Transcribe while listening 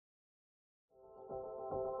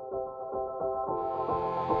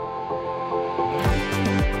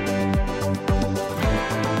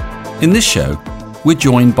In this show, we're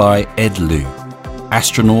joined by Ed Lu,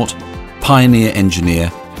 astronaut, pioneer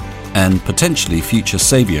engineer, and potentially future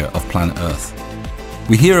saviour of planet Earth.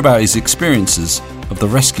 We hear about his experiences of the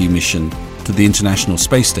rescue mission to the International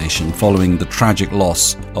Space Station following the tragic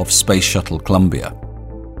loss of Space Shuttle Columbia,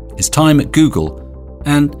 his time at Google,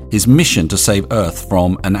 and his mission to save Earth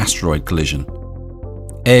from an asteroid collision.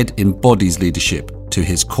 Ed embodies leadership to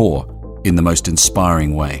his core in the most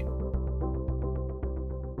inspiring way.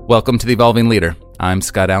 Welcome to The Evolving Leader. I'm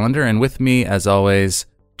Scott Allender, and with me, as always,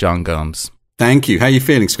 John Gomes. Thank you. How are you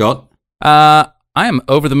feeling, Scott? I am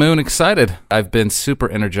over the moon excited. I've been super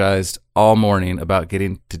energized all morning about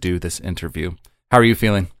getting to do this interview. How are you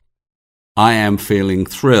feeling? I am feeling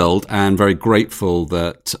thrilled and very grateful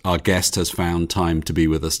that our guest has found time to be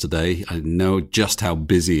with us today. I know just how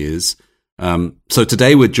busy he is. So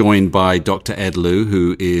today we're joined by Dr. Ed Lu,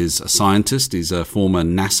 who is a scientist. He's a former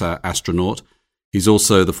NASA astronaut. He's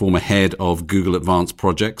also the former head of Google Advanced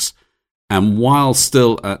Projects. And while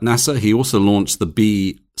still at NASA, he also launched the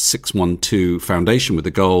B612 Foundation with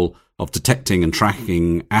the goal of detecting and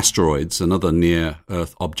tracking asteroids and other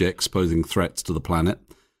near-Earth objects posing threats to the planet.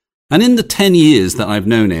 And in the 10 years that I've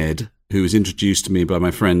known Ed, who was introduced to me by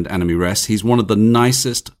my friend Anami Ress, he's one of the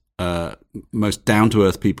nicest, most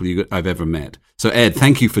down-to-earth people I've ever met. So Ed,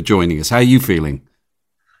 thank you for joining us. How are you feeling?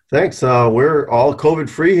 Thanks. We're all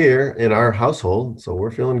COVID-free here in our household, so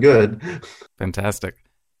we're feeling good. Fantastic.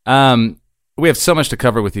 We have so much to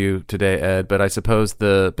cover with you today, Ed, but I suppose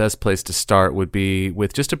the best place to start would be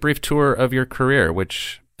with just a brief tour of your career,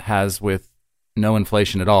 which has, with no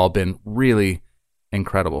inflation at all, been really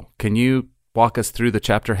incredible. Can you walk us through the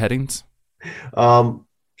chapter headings?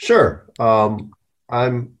 Sure. I'm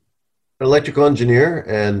an electrical engineer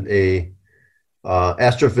and a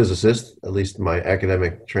astrophysicist. At least my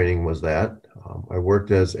academic training was that. I worked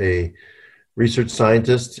as a research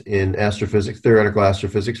scientist in astrophysics, theoretical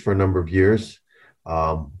astrophysics, for a number of years,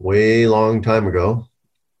 way long time ago,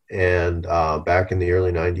 and back in the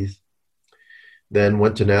early 90s. Then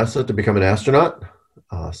went to NASA to become an astronaut.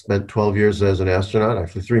 Spent 12 years as an astronaut. I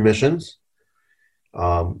flew 3 missions,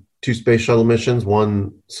 2 space shuttle missions,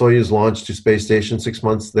 1 Soyuz launch to space station, 6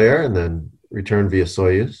 months there, and then returned via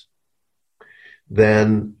Soyuz.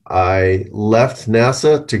 Then I left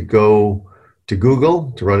NASA to go to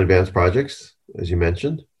Google to run advanced projects, as you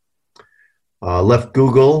mentioned. Left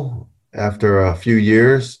Google after a few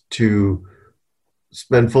years to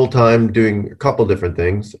spend full time doing a couple different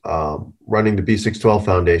things, running the B612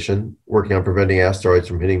 Foundation, working on preventing asteroids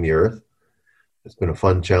from hitting the Earth. It's been a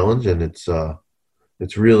fun challenge, and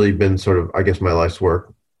it's really been sort of, I guess, my life's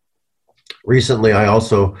work. Recently, I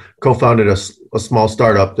also co-founded a small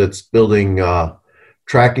startup that's building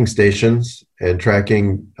tracking stations and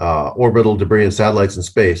tracking orbital debris and satellites in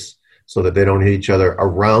space so that they don't hit each other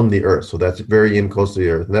around the Earth. So that's very in close to the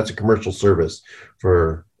Earth. And that's a commercial service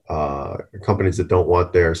for companies that don't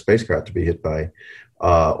want their spacecraft to be hit by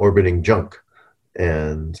orbiting junk.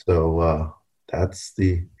 And so that's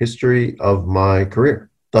the history of my career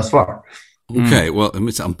thus far. Okay, well,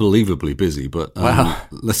 it's unbelievably busy, but wow.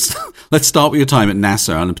 let's start with your time at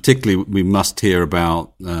NASA, and particularly we must hear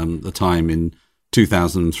about the time in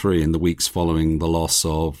 2003 and the weeks following the loss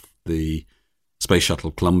of the Space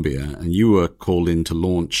Shuttle Columbia, and you were called in to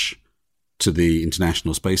launch to the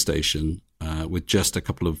International Space Station with just a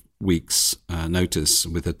couple of weeks' notice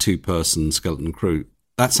with a 2-person skeleton crew.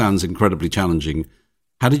 That sounds incredibly challenging.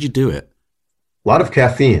 How did you do it? A lot of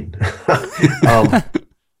caffeine.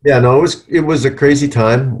 Yeah, no, it was a crazy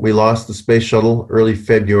time. We lost the space shuttle early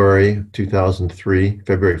February 2003,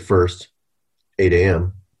 February 1st, 8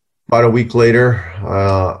 a.m. About a week later,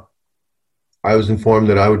 I was informed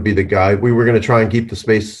that I would be the guy. We were going to try and keep the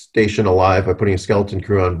space station alive by putting a skeleton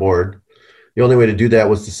crew on board. The only way to do that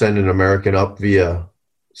was to send an American up via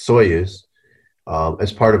Soyuz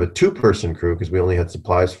as part of a 2-person crew, because we only had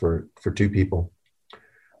supplies for 2 people.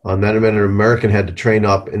 That meant an American had to train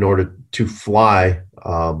up in order to fly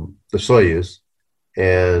the Soyuz,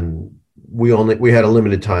 and we had a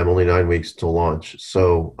limited time, only 9 weeks to launch.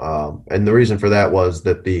 So, and the reason for that was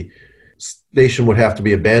that the station would have to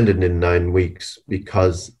be abandoned in 9 weeks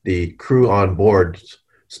because the crew on board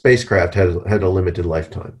spacecraft had a limited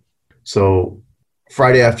lifetime. So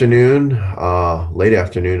Friday afternoon, late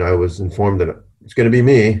afternoon, I was informed that it's going to be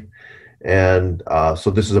me. And so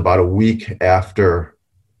this is about a week after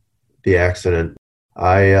the accident.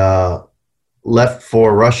 I left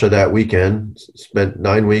for Russia that weekend, spent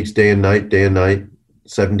 9 weeks, day and night,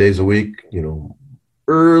 7 days a week,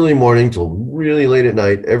 early morning till really late at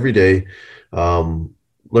night, every day,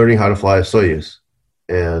 learning how to fly a Soyuz.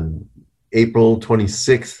 And April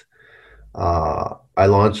 26th, I I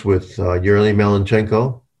launched with Yuri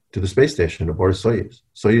Malenchenko to the space station aboard Soyuz.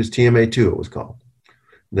 Soyuz TMA-2, it was called.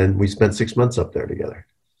 Then we spent 6 months up there together.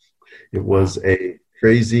 It was a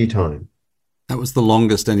crazy time. That was the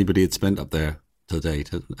longest anybody had spent up there to date,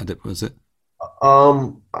 was it?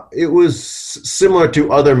 It was similar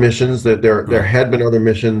to other missions. That there had been other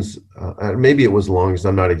missions. Maybe it was the longest.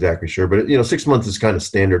 I'm not exactly sure, but 6 months is kind of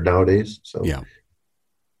standard nowadays. So yeah.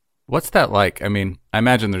 What's that like? I mean, I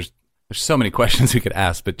imagine there's so many questions we could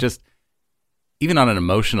ask, but just even on an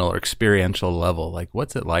emotional or experiential level, like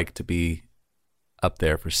what's it like to be up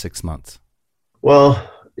there for 6 months? Well,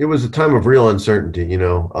 it was a time of real uncertainty.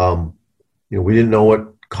 We didn't know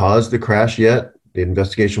what caused the crash yet. The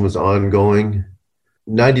investigation was ongoing.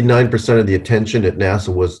 99% of the attention at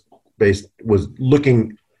NASA was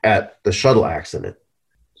looking at the shuttle accident.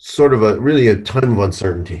 Sort of really a time of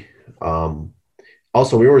uncertainty.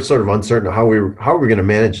 Also, we were sort of uncertain how we were going to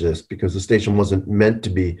manage this because the station wasn't meant to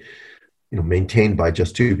be, maintained by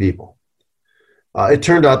just two people. It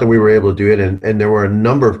turned out that we were able to do it, and there were a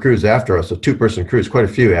number of crews after us, so two-person crews, quite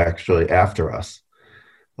a few actually after us.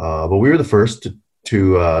 But we were the first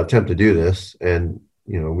to attempt to do this, and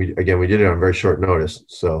we did it on very short notice.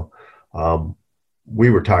 So we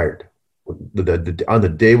were tired. On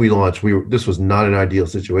the day we launched, this was not an ideal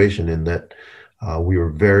situation in that we were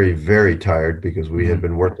very, very tired because we had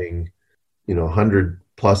been working,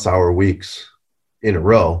 100+ hour weeks in a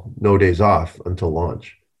row, no days off until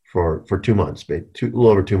launch for 2 months, a little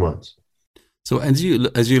over 2 months. So as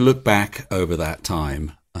you look back over that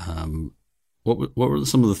time, what were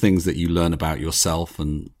some of the things that you learn about yourself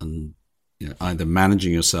and either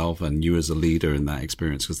managing yourself and you as a leader in that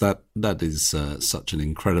experience? Because that is such an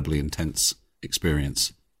incredibly intense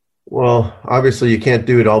experience. Well, obviously you can't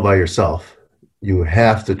do it all by yourself. You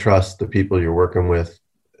have to trust the people you're working with,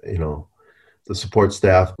 the support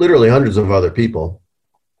staff, literally hundreds of other people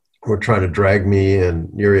who are trying to drag me and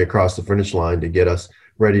Yuri across the finish line to get us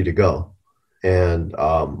ready to go. And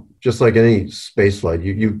just like any space flight,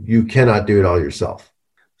 you cannot do it all yourself.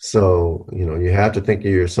 So, you have to think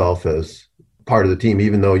of yourself as part of the team,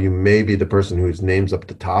 even though you may be the person whose name's up at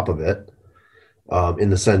the top of it, in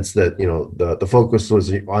the sense that, the focus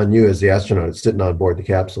was on you as the astronaut sitting on board the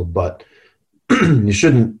capsule. But you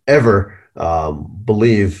shouldn't ever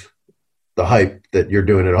believe the hype that you're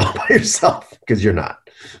doing it all by yourself, because you're not.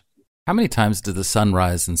 How many times does the sun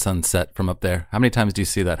rise and sunset from up there? How many times do you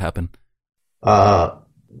see that happen?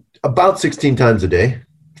 About 16 times a day.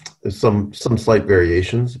 There's some slight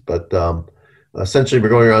variations, but essentially we're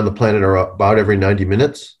going around the planet about every 90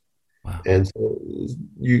 minutes. Wow. And so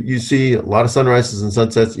you see a lot of sunrises and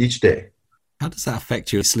sunsets each day. How does that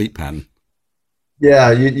affect your sleep pattern?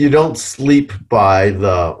 Yeah, you don't sleep by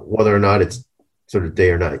whether or not it's sort of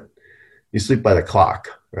day or night. You sleep by the clock,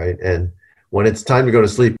 right? And when it's time to go to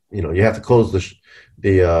sleep, you have to close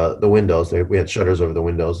the windows. We had shutters over the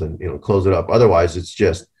windows and, close it up. Otherwise, it's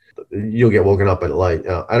just, you'll get woken up at light.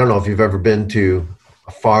 I don't know if you've ever been to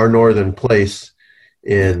a far northern place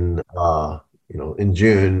in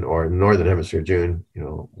June, or in northern hemisphere June,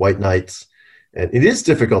 white nights. And it is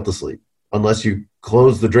difficult to sleep unless you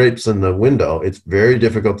close the drapes in the window. It's very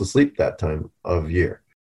difficult to sleep that time of year.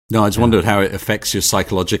 No, I just wondered how it affects you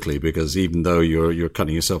psychologically, because even though you're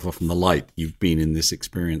cutting yourself off from the light, you've been in this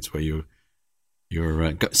experience where you're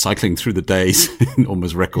cycling through the days in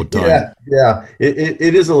almost record time. Yeah.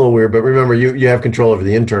 It is a little weird, but remember, you have control over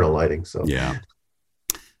the internal lighting. So yeah.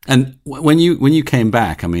 And when you came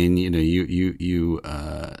back, I mean, you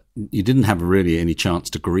didn't have really any chance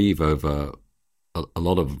to grieve over a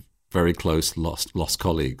lot of very close lost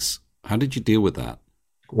colleagues. How did you deal with that?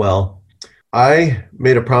 Well, I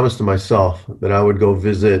made a promise to myself that I would go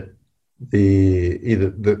visit either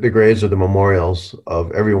the graves or the memorials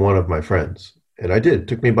of every one of my friends. And I did. It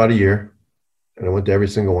took me about a year, and I went to every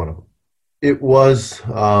single one of them. It was,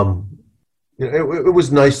 it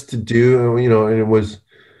was nice to do, and it was,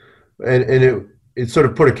 and it sort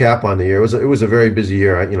of put a cap on the year. It was a very busy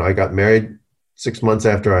year. I got married 6 months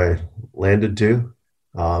after I landed too.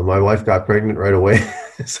 My wife got pregnant right away.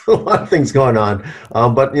 So a lot of things going on.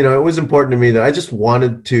 But, it was important to me that I just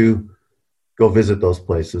wanted to go visit those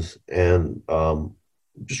places and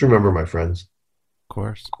just remember my friends. Of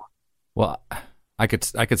course. Well, I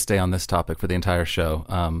could stay on this topic for the entire show,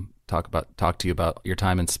 talk to you about your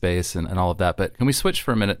time in space and all of that. But can we switch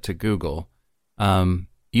for a minute to Google?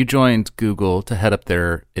 You joined Google to head up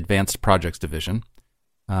their Advanced Projects Division.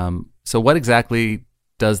 So what exactly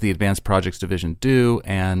does the Advanced Projects Division do,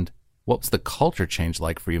 and what was the culture change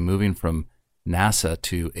like for you moving from NASA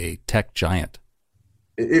to a tech giant?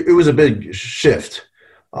 It was a big shift,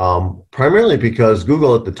 primarily because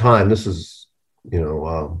Google at the time, this is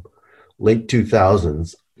late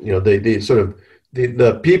 2000s. They sort of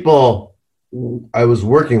the people I was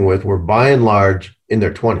working with were by and large in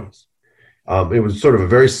their 20s. It was sort of a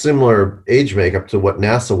very similar age makeup to what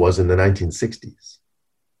NASA was in the 1960s.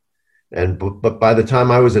 But by the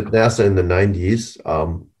time I was at NASA in the 90s,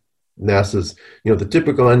 NASA's, the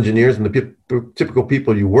typical engineers and the typical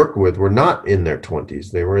people you work with were not in their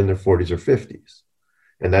 20s. They were in their 40s or 50s.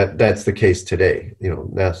 And that's the case today.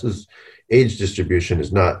 NASA's age distribution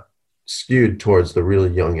is not skewed towards the really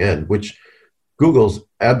young end, which Google's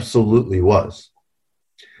absolutely was.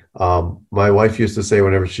 My wife used to say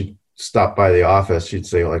whenever she stopped by the office, she'd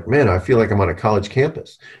say, like, man, I feel like I'm on a college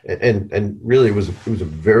campus. And really it was a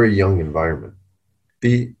very young environment.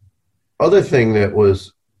 The other thing that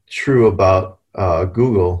was true about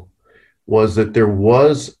Google was that there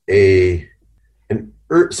was a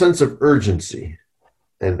sense of urgency.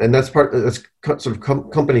 And that's sort of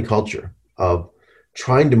company culture of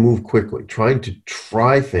trying to move quickly, trying to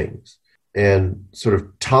try things, and sort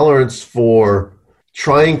of tolerance for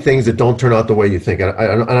trying things that don't turn out the way you think. And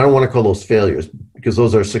I don't want to call those failures, because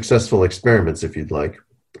those are successful experiments, if you'd like,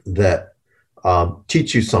 that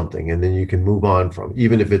teach you something, and then you can move on from,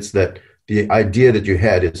 even if it's that the idea that you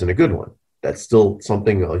had isn't a good one. That's still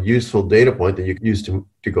something, a useful data point that you can use to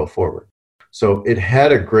go forward. So it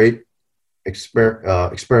had a great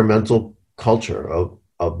experimental culture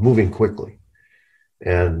of moving quickly.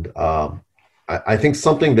 And I think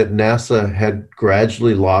something that NASA had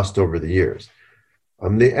gradually lost over the years.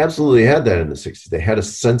 They absolutely had that in the 60s. They had a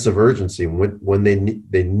sense of urgency when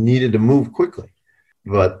they needed to move quickly.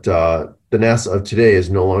 But the NASA of today is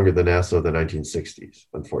no longer the NASA of the 1960s,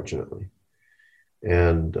 unfortunately.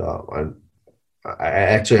 And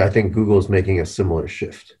I think Google is making a similar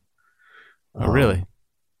shift. Oh, really?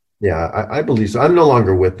 Yeah, I believe so. I'm no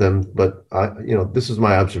longer with them, but this is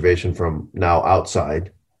my observation from now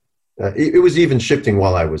outside. It was even shifting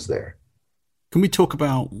while I was there. Can we talk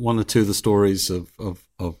about one or two of the stories of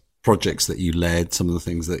projects that you led, some of the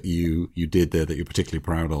things that you did there that you're particularly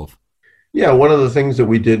proud of? Yeah, one of the things that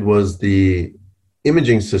we did was the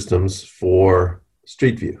imaging systems for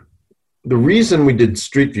Street View. The reason we did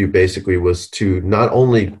Street View basically was to not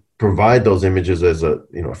only provide those images as a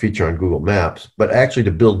feature on Google Maps, but actually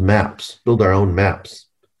to build our own maps,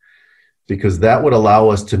 because that would allow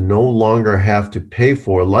us to no longer have to pay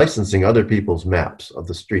for licensing other people's maps of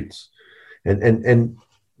the streets. And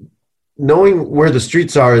knowing where the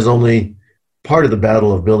streets are is only part of the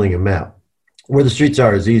battle of building a map. Where the streets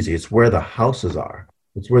are is easy. It's where the houses are.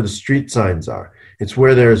 It's where the street signs are. It's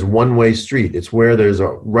where there's one-way street. It's where there's a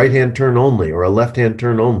right-hand turn only or a left-hand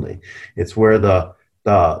turn only. It's where the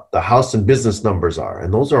house and business numbers are,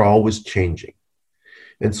 and those are always changing.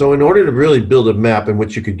 And so in order to really build a map in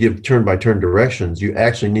which you could give turn-by-turn directions, you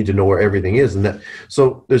actually need to know where everything is.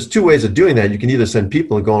 So there's two ways of doing that. You can either send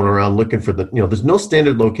people going around looking for there's no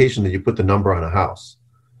standard location that you put the number on a house,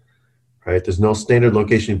 right? There's no standard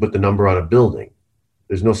location you put the number on a building.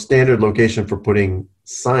 There's no standard location for putting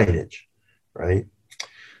signage, right?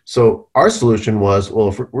 So our solution was, well,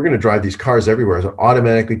 if we're going to drive these cars everywhere, so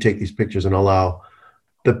automatically take these pictures and allow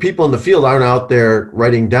the people in the field aren't out there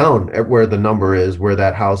writing down where the number is, where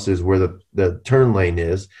that house is, where the turn lane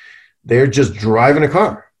is. They're just driving a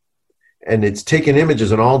car, and it's taking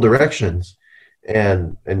images in all directions,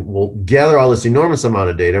 and we'll gather all this enormous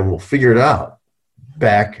amount of data, and we'll figure it out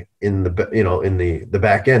back in the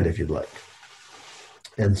back end, if you'd like.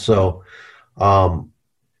 And so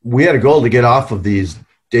we had a goal to get off of these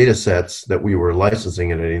data sets that we were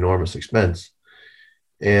licensing at an enormous expense.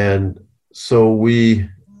 And so we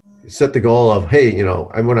set the goal of, hey,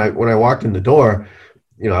 when I walked in the door,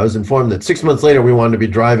 I was informed that 6 months later we wanted to be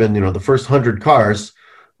driving, the first 100 cars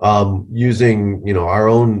using, our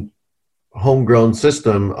own homegrown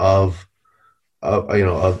system of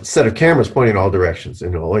a set of cameras pointing in all directions.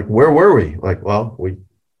 Like, where were we? Like, well,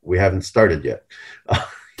 we haven't started yet.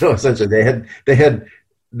 Essentially,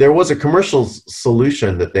 there was a commercial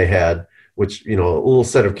solution that they had, which, a little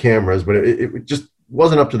set of cameras, but it just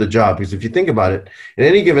wasn't up to the job. Because if you think about it, at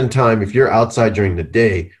any given time, if you're outside during the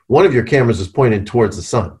day, one of your cameras is pointed towards the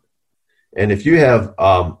sun. And if you have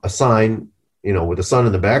a sign, with the sun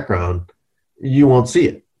in the background, you won't see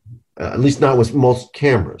it, at least not with most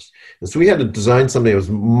cameras. And so we had to design something that was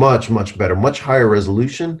much, much better, much higher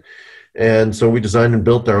resolution. And so we designed and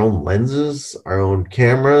built our own lenses, our own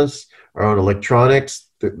cameras, our own electronics,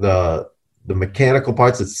 the mechanical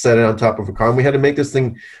parts that set it on top of a car. And we had to make this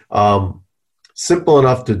thing simple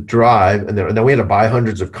enough to drive. And then we had to buy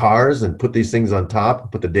hundreds of cars and put these things on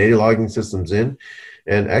top, put the data logging systems in.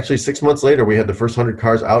 And actually 6 months later, we had the first 100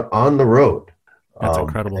 cars out on the road. That's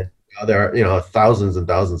incredible. There are, thousands and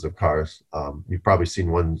thousands of cars. You've probably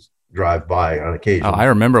seen one drive by on occasion. Oh, I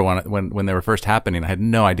remember when they were first happening. I had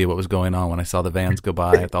no idea what was going on when I saw the vans go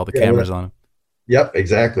by with all the cameras on them. Yep,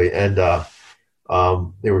 exactly. And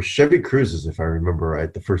they were Chevy Cruises, if I remember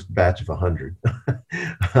right, the first batch of 100.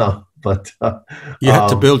 But you had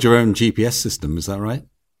to build your own GPS system, is that right?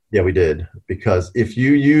 Yeah, we did. Because if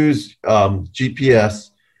you use GPS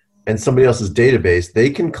and somebody else's database, they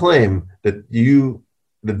can claim that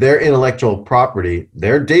their intellectual property,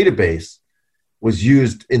 their database, was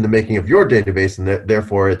used in the making of your database, and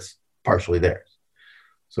therefore it's partially theirs.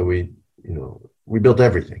 So we built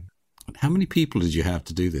everything. How many people did you have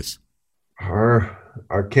to do this?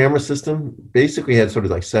 Our camera system basically had sort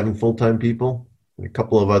of like 7 full-time people, and a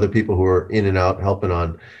couple of other people who were in and out helping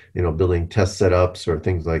on, building test setups or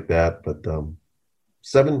things like that. But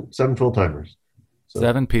 7 full-timers. So,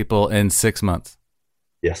 7 people in 6 months.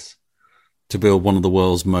 Yes. To build one of the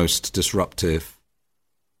world's most disruptive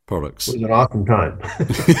products. It was an awesome time.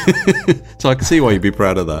 So I can see why you'd be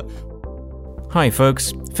proud of that. Hi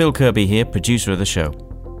folks, Phil Kirby here, producer of the show.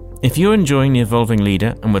 If you're enjoying The Evolving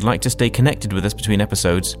Leader and would like to stay connected with us between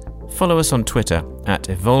episodes, follow us on Twitter at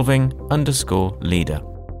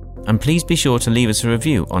evolving_leader. And please be sure to leave us a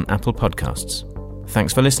review on Apple Podcasts.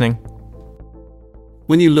 Thanks for listening.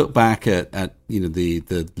 When you look back at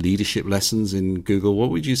the leadership lessons in Google, what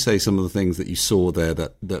would you say some of the things that you saw there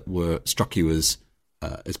that struck you as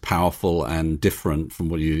powerful and different from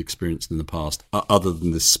what you experienced in the past, other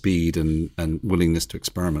than the speed and willingness to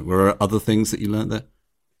experiment? Were there other things that you learned there?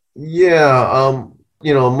 Yeah,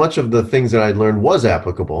 much of the things that I learned was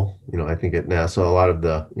applicable. I think at NASA, a lot of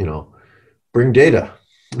the, bring data.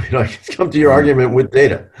 Come to your argument with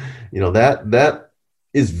data. That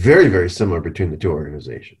is very, very similar between the two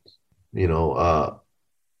organizations.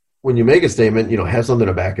 When you make a statement, have something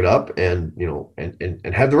to back it up, and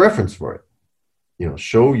and have the reference for it.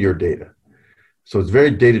 Show your data. So it's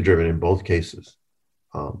very data driven in both cases.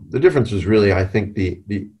 The difference was really, I think,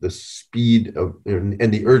 the speed of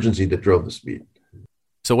and the urgency that drove the speed.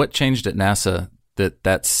 So what changed at NASA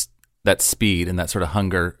that speed and that sort of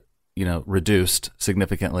hunger, reduced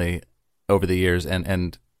significantly over the years?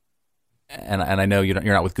 And I know you're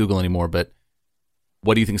not with Google anymore, but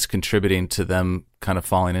what do you think is contributing to them kind of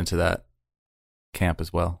falling into that camp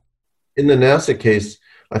as well? In the NASA case,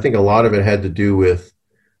 I think a lot of it had to do with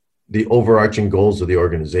the overarching goals of the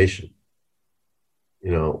organization.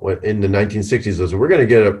 In the 1960s, we're going to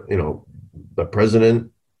get the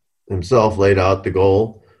president himself laid out the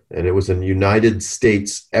goal, and it was a United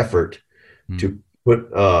States effort to put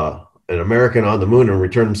an American on the moon and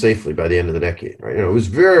return him safely by the end of the decade. Right? It was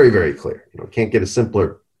very, very clear. Can't get a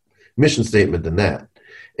simpler mission statement than that,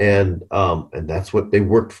 and that's what they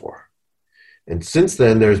worked for. And since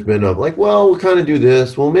then, there's been we'll kind of do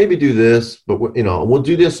this, we'll maybe do this, but we'll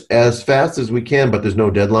do this as fast as we can, but there's no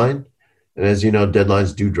deadline. And as you know,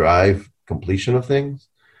 deadlines do drive completion of things.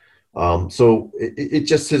 So it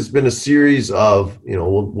just has been a series of,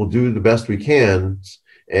 we'll do the best we can,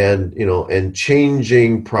 and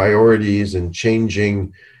changing priorities and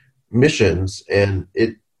changing missions. And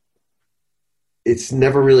it's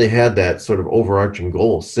never really had that sort of overarching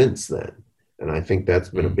goal since then. And I think that's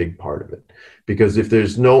been a big part of it. Because if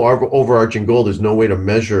there's no overarching goal, there's no way to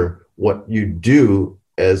measure what you do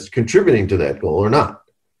as contributing to that goal or not.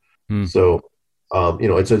 So,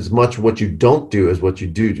 it's as much what you don't do as what you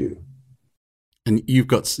do. And you've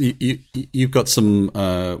got some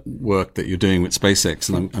work that you're doing with SpaceX,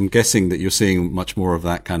 and I'm guessing that you're seeing much more of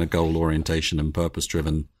that kind of goal orientation and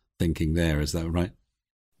purpose-driven thinking there. Is that right?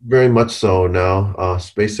 Very much so now.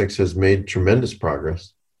 SpaceX has made tremendous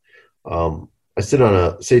progress. I sit on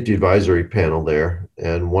a safety advisory panel there,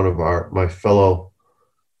 and one of my fellow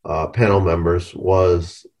panel members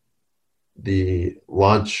was the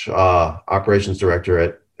launch operations director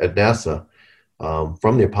at NASA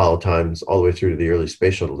from the Apollo times all the way through to the early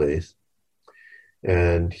space shuttle days.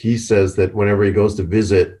 And he says that whenever he goes to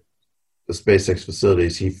visit the SpaceX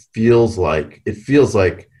facilities, it feels like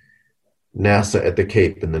NASA at the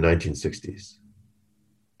Cape in the 1960s.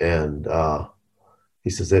 And he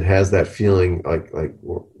says it has that feeling like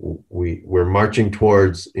we're marching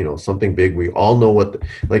towards something big. We all know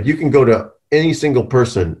you can go to any single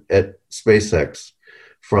person at SpaceX,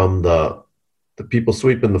 from the people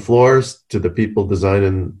sweeping the floors to the people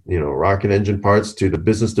designing rocket engine parts to the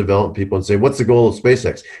business development people, and say, what's the goal of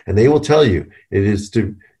SpaceX? And they will tell you it is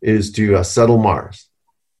to settle Mars.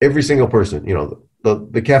 Every single person,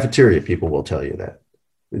 the cafeteria people will tell you that.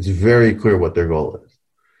 It's very clear what their goal is.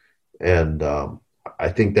 And I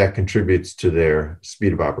think that contributes to their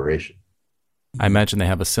speed of operation. I imagine they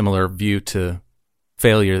have a similar view to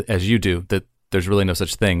failure as you do, that there's really no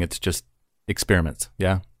such thing. It's just experiments.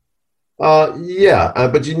 Yeah.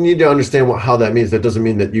 But you need to understand how that means. That doesn't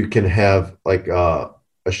mean that you can have like a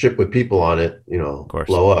ship with people on it,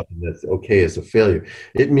 blow up, and that's okay as a failure.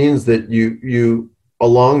 It means that you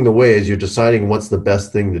along the way, as you're deciding what's the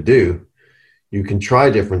best thing to do, you can try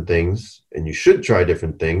different things, and you should try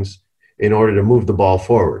different things in order to move the ball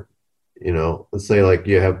forward. Let's say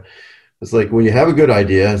it's like, well, you have a good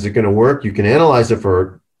idea. Is it going to work? You can analyze it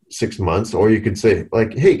for 6 months, or you could say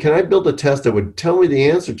like, hey, can I build a test that would tell me the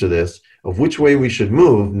answer to this, of which way we should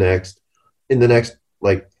move next in the next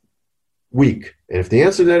week? And if the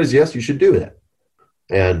answer to that is yes, you should do that.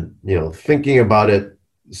 And, thinking about it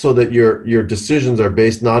so that your decisions are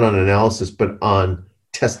based not on analysis, but on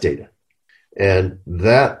test data. And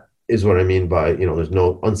that is what I mean by, there's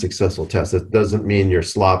no unsuccessful test. It doesn't mean you're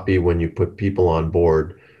sloppy when you put people on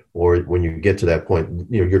board or when you get to that point.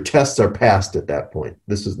 Your tests are passed at that point.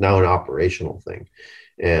 This is now an operational thing.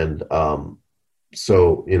 And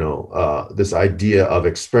this idea of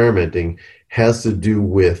experimenting has to do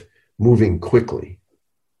with moving quickly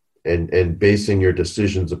and basing your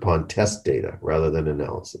decisions upon test data rather than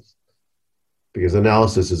analysis. Because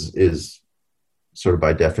analysis is sort of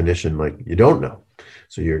by definition, like you don't know.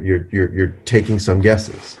 So you're taking some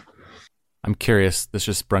guesses. I'm curious, this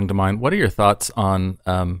just sprung to mind. What are your thoughts on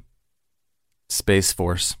Space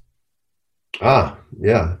Force?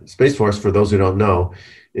 Space Force, for those who don't know,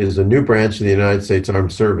 is a new branch of the United States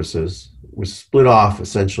Armed Services. It was split off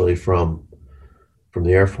essentially from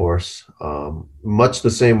the Air Force, much the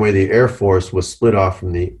same way the Air Force was split off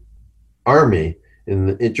from the Army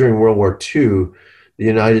during World War II. The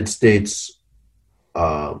United States,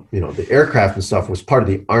 the aircraft and stuff was part of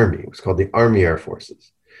the Army. It was called the Army Air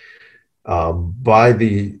Forces. By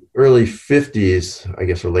the early 50s, I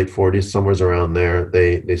guess, or late 40s, somewhere around there,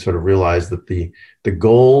 they sort of realized that the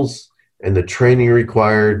goals and the training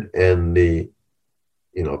required and the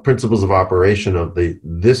principles of operation of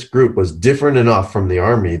this group was different enough from the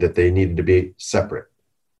Army that they needed to be separate.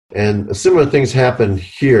 And similar things happened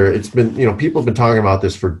here. It's been, people have been talking about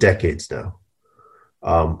this for decades now.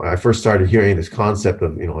 I first started hearing this concept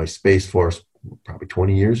of, a Space Force probably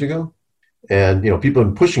 20 years ago. And, people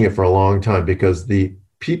have been pushing it for a long time because the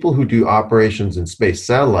people who do operations in space,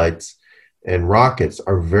 satellites and rockets,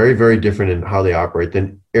 are very, very different in how they operate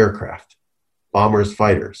than aircraft, bombers,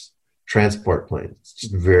 fighters, transport planes. It's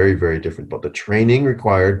just very, very different. But the training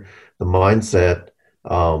required, the mindset,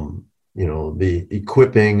 the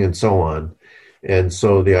equipping and so on. And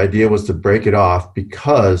so the idea was to break it off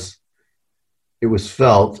because it was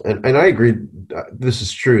felt, and I agree, this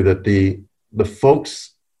is true, that the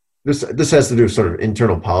folks, this has to do with sort of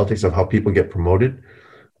internal politics of how people get promoted,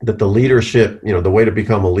 that the leadership, the way to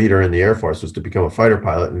become a leader in the Air Force was to become a fighter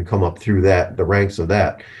pilot and come up through the ranks of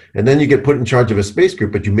that. And then you get put in charge of a space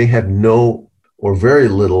group, but you may have no or very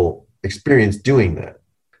little experience doing that.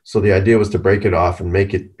 So the idea was to break it off and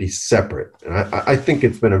make it be separate. And I think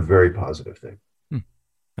it's been a very positive thing.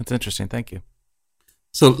 That's interesting. Thank you.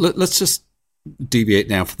 So let's just deviate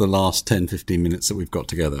now for the last 10, 15 minutes that we've got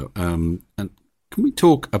together. And can we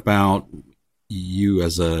talk about you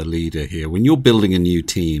as a leader here? When you're building a new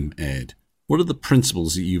team, Ed, what are the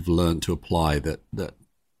principles that you've learned to apply that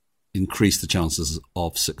increase the chances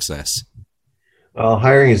of success?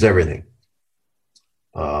 Hiring is everything.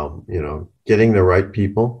 Getting the right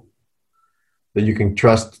people that you can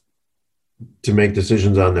trust to make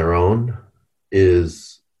decisions on their own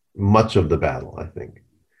is much of the battle, I think.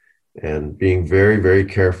 And being very, very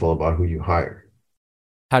careful about who you hire.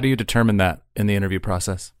 How do you determine that in the interview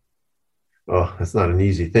process? Oh, that's not an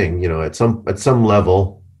easy thing. At some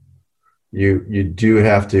level, you do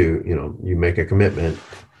have to, you make a commitment,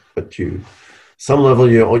 but some level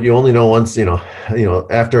you only know once.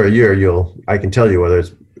 After a year, I can tell you whether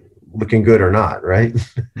it's looking good or not, right?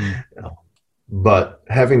 But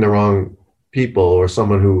having the wrong people or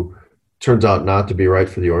someone who turns out not to be right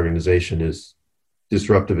for the organization is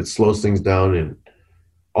disruptive. It slows things down in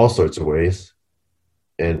all sorts of ways,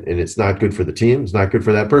 and it's not good for the team. It's not good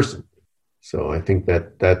for that person. So I think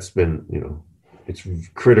that's been, it's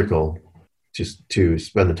critical just to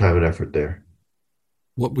spend the time and effort there.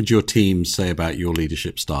 What would your team say about your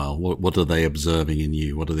leadership style? What are they observing in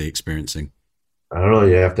you? What are they experiencing? I don't know.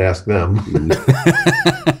 You have to ask them.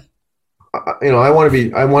 I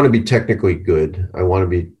want to be technically good. I want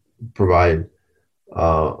to provide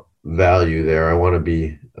value there. I want to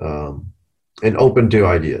be and open to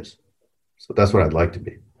ideas. So that's what I'd like to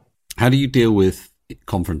be. How do you deal with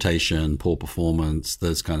confrontation, poor performance,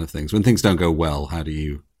 those kind of things? When things don't go well, how do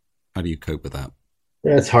you cope with that?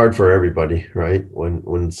 Yeah, it's hard for everybody, right?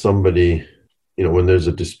 When somebody, when there's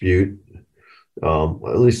a dispute,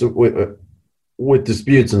 at least with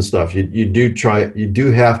disputes and stuff, you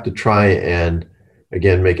do have to try and,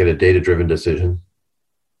 again, make it a data-driven decision.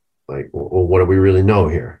 Like, well, what do we really know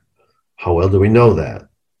here? How well do we know that?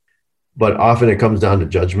 But often it comes down to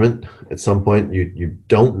judgment. At some point, you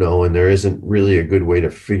don't know, and there isn't really a good way to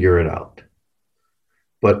figure it out.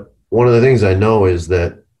 But one of the things I know is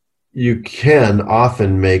that you can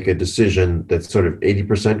often make a decision that's sort of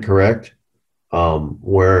 80% correct,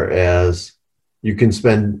 whereas you can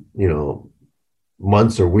spend,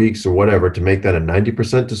 months or weeks or whatever to make that a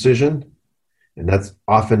 90% decision, and that's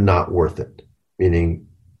often not worth it. Meaning,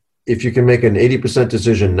 if you can make an 80%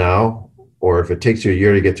 decision now, or if it takes you a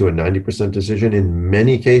year to get to a 90% decision, in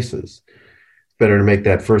many cases, it's better to make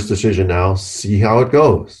that first decision now, see how it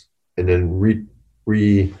goes, and then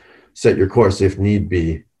reset your course if need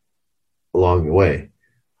be along the way.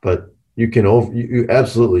 But you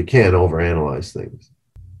absolutely can overanalyze things.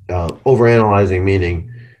 Overanalyzing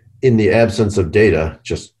meaning, in the absence of data,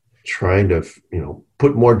 just trying to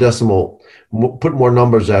put more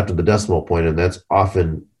numbers after the decimal point, and that's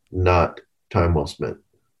often not time well spent.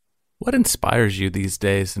 What inspires you these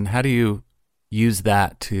days, and how do you use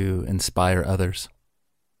that to inspire others?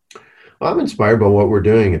 I'm inspired by what we're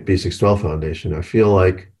doing at B612 Foundation. I feel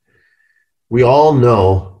like we all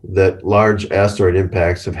know that large asteroid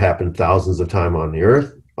impacts have happened thousands of times on the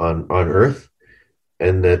Earth, on Earth,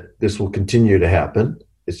 and that this will continue to happen.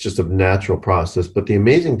 It's just a natural process. But the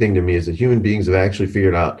amazing thing to me is that human beings have actually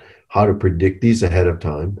figured out how to predict these ahead of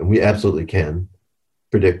time, and we absolutely can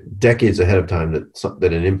predict decades ahead of time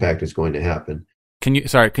that an impact is going to happen. Can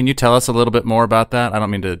you tell us a little bit more about that? I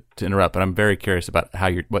don't mean to interrupt, but I'm very curious about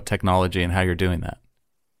what technology and how you're doing that.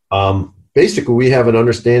 Basically, we have an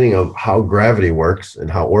understanding of how gravity works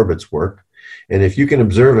and how orbits work. And if you can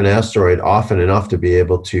observe an asteroid often enough to be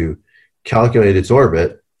able to calculate its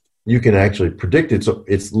orbit, you can actually predict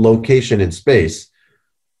its location in space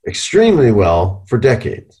extremely well for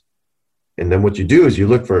decades. And then what you do is you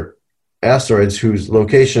look for asteroids whose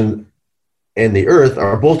location and the Earth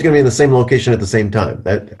are both going to be in the same location at the same time,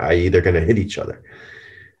 i.e. they're going to hit each other.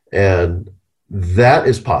 And that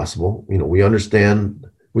is possible. We understand,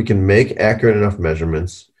 we can make accurate enough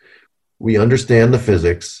measurements. We understand the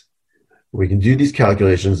physics. We can do these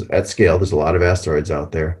calculations at scale. There's a lot of asteroids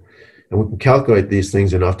out there. And we can calculate these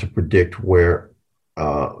things enough to predict where,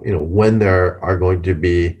 when there are going to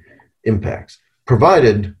be impacts,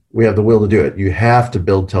 provided we have the will to do it. You have to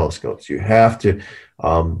build telescopes. You have to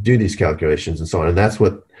do these calculations and so on. And that's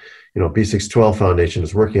what, B612 Foundation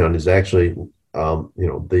is working on, is actually,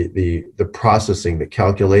 the processing, the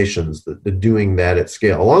calculations, the doing that at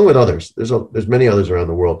scale, along with others. There's many others around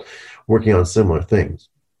the world working on similar things.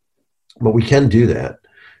 But we can do that.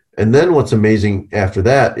 And then what's amazing after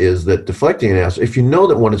that is that deflecting an asteroid, if you know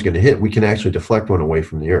that one is going to hit, we can actually deflect one away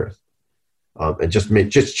from the Earth. And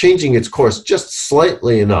just changing its course just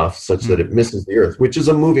slightly enough such that it misses the Earth, which is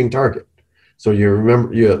a moving target. So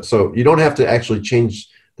so you don't have to actually change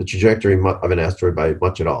the trajectory of an asteroid by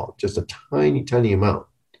much at all, just a tiny, tiny amount.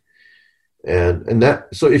 And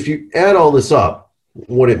so if you add all this up,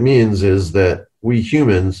 what it means is that we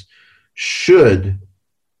humans should,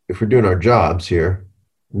 if we're doing our jobs here,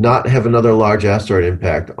 not have another large asteroid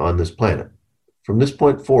impact on this planet from this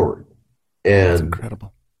point forward. And that's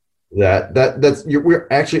incredible. We're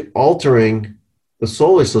actually altering the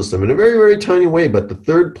solar system in a very, very tiny way, but the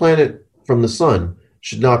third planet from the sun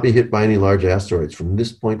should not be hit by any large asteroids from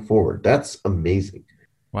this point forward. That's amazing.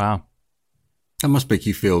 Wow. That must make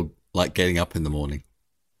you feel like getting up in the morning.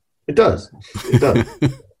 It does. It does.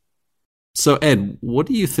 So, Ed, what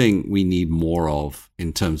do you think we need more of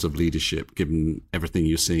in terms of leadership, given everything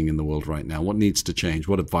you're seeing in the world right now? What needs to change?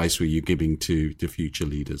 What advice were you giving to future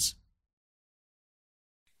leaders?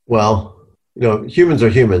 Well, humans are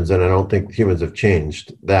humans, and I don't think humans have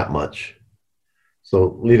changed that much.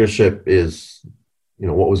 So leadership is,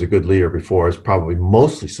 what was a good leader before is probably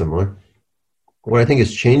mostly similar. What I think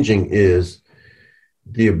is changing is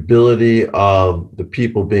the ability of the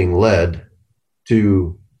people being led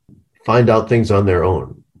to find out things on their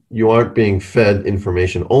own. You aren't being fed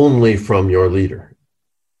information only from your leader,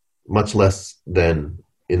 much less than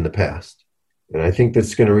in the past. And I think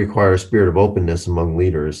that's going to require a spirit of openness among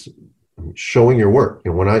leaders, showing your work.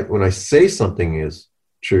 And when I say something is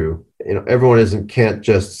true, everyone can't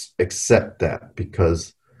just accept that,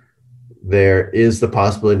 because there is the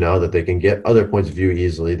possibility now that they can get other points of view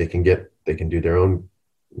easily. They can do their own,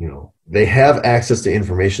 they have access to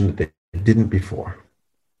information that they didn't before.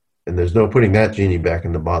 And there's no putting that genie back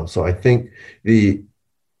in the bottle. So I think the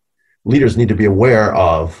leaders need to be aware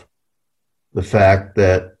of the fact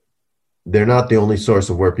that they're not the only source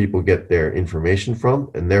of where people get their information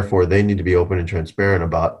from, and therefore they need to be open and transparent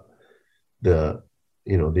about the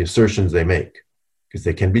assertions they make, because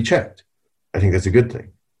they can be checked. I think that's a good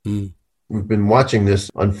thing. Mm. We've been watching this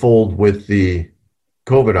unfold with the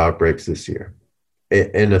COVID outbreaks this year,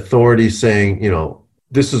 and authorities saying,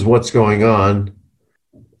 this is what's going on.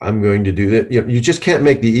 I'm going to do that. You just can't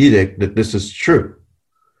make the edict that this is true.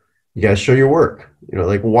 You got to show your work.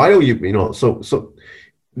 Like, why do you, so,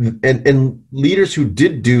 and leaders who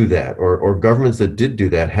did do that, or governments that did do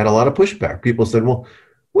that, had a lot of pushback. People said, well,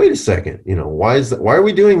 wait a second, why is that? Why are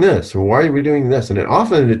we doing this? Or why are we doing this? And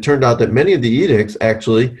it turned out that many of the edicts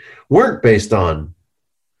actually weren't based on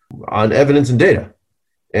evidence and data.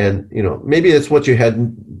 And, maybe that's what you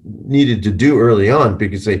had needed to do early on,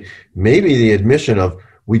 because maybe the admission of,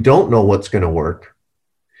 we don't know what's going to work.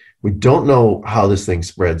 We don't know how this thing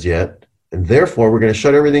spreads yet. And therefore, we're going to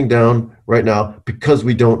shut everything down right now because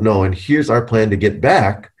we don't know. And here's our plan to get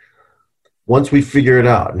back once we figure it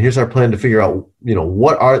out. And here's our plan to figure out,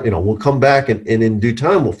 we'll come back and in due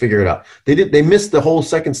time, we'll figure it out. They missed the whole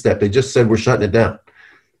second step. They just said, we're shutting it down.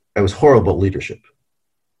 It was horrible leadership.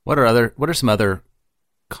 What are some other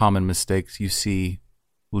common mistakes you see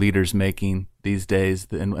leaders making these days,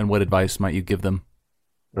 and what advice might you give them?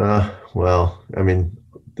 Well, I mean,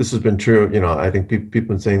 this has been true. I think people have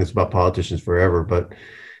been saying this about politicians forever, but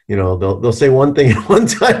they'll say one thing at one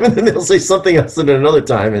time and then they'll say something else at another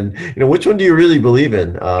time. And which one do you really believe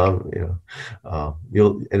in? You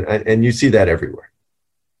see that everywhere.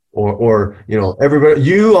 Or everybody,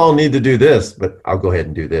 you all need to do this, but I'll go ahead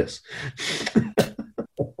and do this.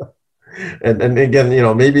 And again,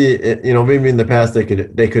 maybe in the past they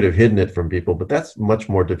could have hidden it from people, but that's much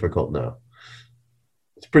more difficult now.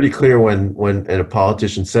 It's pretty clear when a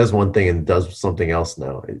politician says one thing and does something else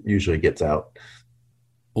now. It usually gets out.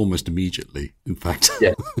 Almost immediately, in fact.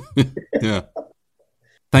 Yeah. Yeah.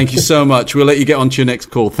 Thank you so much. We'll let you get on to your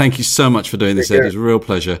next call. Thank you so much for doing this, Ed. It was a real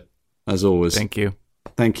pleasure, as always. Thank you.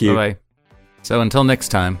 Thank you. Bye-bye. So until next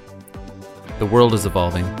time, the world is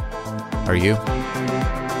evolving. Are you?